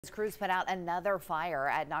Crews put out another fire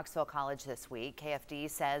at Knoxville College this week. KFD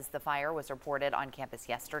says the fire was reported on campus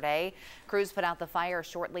yesterday. Crews put out the fire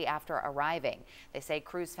shortly after arriving. They say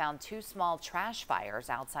crews found two small trash fires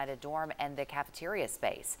outside a dorm and the cafeteria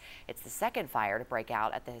space. It's the second fire to break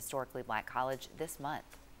out at the historically black college this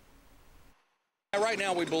month. Right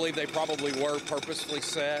now, we believe they probably were purposefully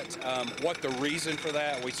set. What the reason for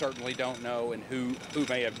that, we certainly don't know, and who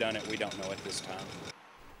may have done it, we don't know at this time.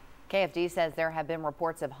 KFD says there have been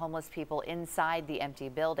reports of homeless people inside the empty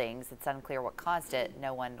buildings. It's unclear what caused it.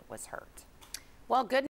 No one was hurt. Well, good.